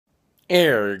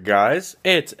Hey guys,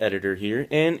 it's Editor here,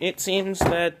 and it seems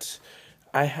that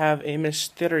I have a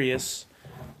mysterious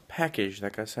package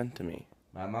that got sent to me.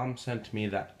 My mom sent me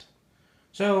that.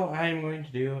 So I'm going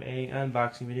to do a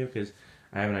unboxing video because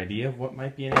I have an idea of what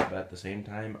might be in it, but at the same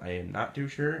time I am not too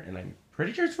sure, and I'm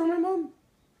pretty sure it's from my mom.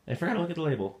 I forgot to look at the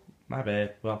label. My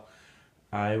bad. Well,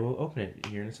 I will open it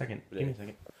here in a second. Give me a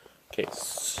second. Okay,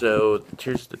 so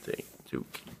here's the thing. Does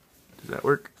that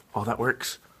work? Oh, that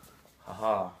works.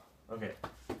 Haha. Okay.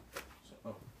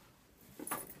 So,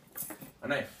 a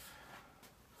knife.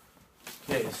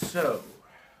 Okay, so.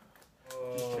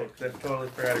 Oh, I totally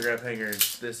forgot to grab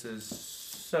hangers. This is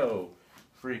so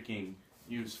freaking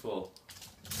useful.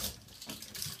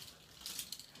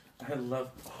 I love.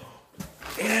 Oh,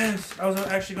 yes! I was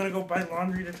actually going to go buy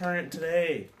laundry detergent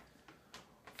today.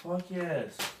 Fuck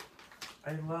yes.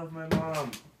 I love my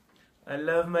mom. I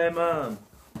love my mom.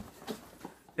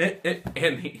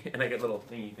 And I get little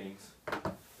thingy things.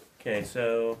 Okay,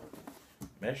 so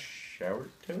mesh shower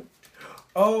tote.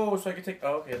 Oh, so I can take.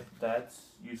 Oh, okay, that's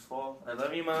useful. I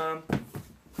love you, Mom.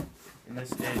 And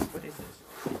this is what is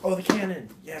this? Oh, the Canon.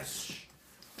 Yes.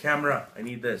 Camera. I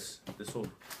need this. This will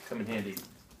come in handy.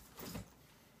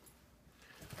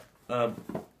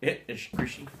 It is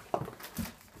squishy.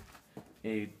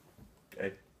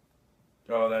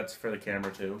 Oh, that's for the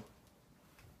camera too.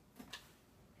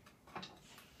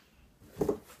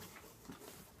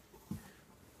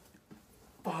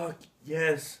 Fuck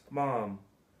yes, Mom.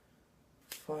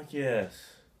 Fuck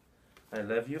yes. I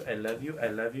love you, I love you, I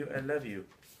love you, I love you.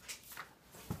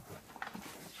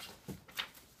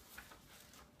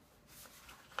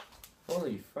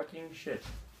 Holy fucking shit.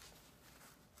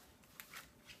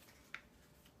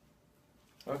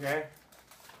 Okay.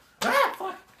 Ah,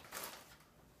 fuck!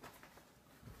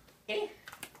 Eh.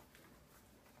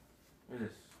 What is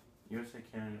this? USA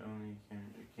Canon only,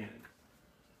 Canon.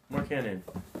 More Canon.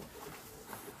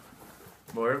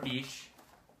 More beach.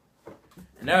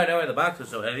 And now I know why the box was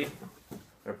so heavy.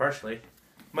 Or partially.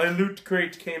 My loot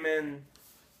crate came in.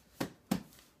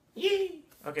 Yee!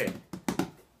 Okay.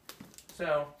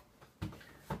 So,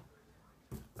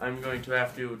 I'm going to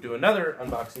have to do another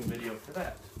unboxing video for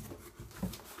that.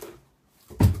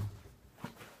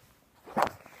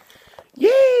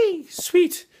 Yay!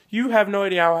 Sweet! You have no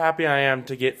idea how happy I am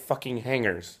to get fucking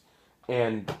hangers.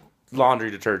 And laundry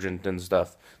detergent and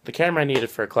stuff. The camera I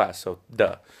needed for a class, so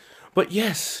duh. But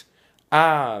yes,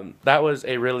 that was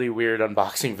a really weird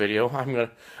unboxing video.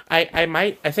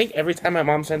 I think every time my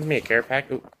mom sends me a care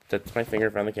pack, ooh, that's my finger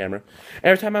in front of the camera.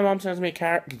 Every time my mom sends me a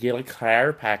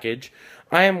care package,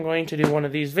 I am going to do one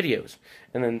of these videos.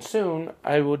 And then soon,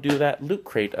 I will do that loot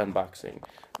crate unboxing.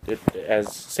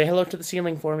 Say hello to the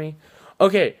ceiling for me.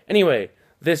 Okay, anyway,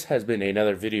 this has been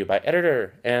another video by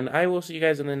Editor, and I will see you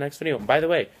guys in the next video. By the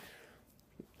way,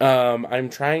 I'm going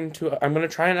to try and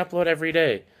upload every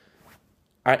day.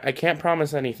 I can't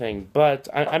promise anything, but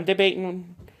I'm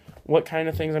debating what kind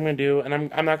of things I'm going to do,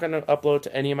 and I'm not going to upload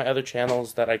to any of my other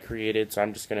channels that I created, so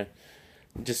I'm just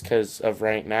because of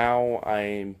right now,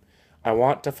 I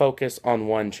want to focus on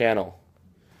one channel.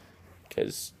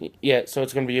 Because, yeah, so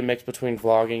it's going to be a mix between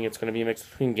vlogging, it's going to be a mix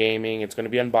between gaming, it's going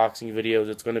to be unboxing videos,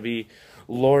 it's going to be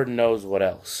Lord knows what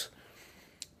else.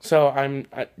 So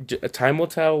time will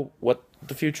tell what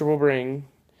the future will bring.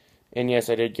 And yes,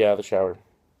 I did get out of the shower.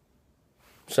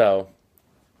 So,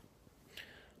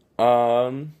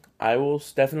 I will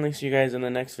definitely see you guys in the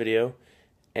next video.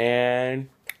 And,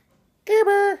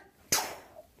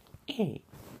 hey.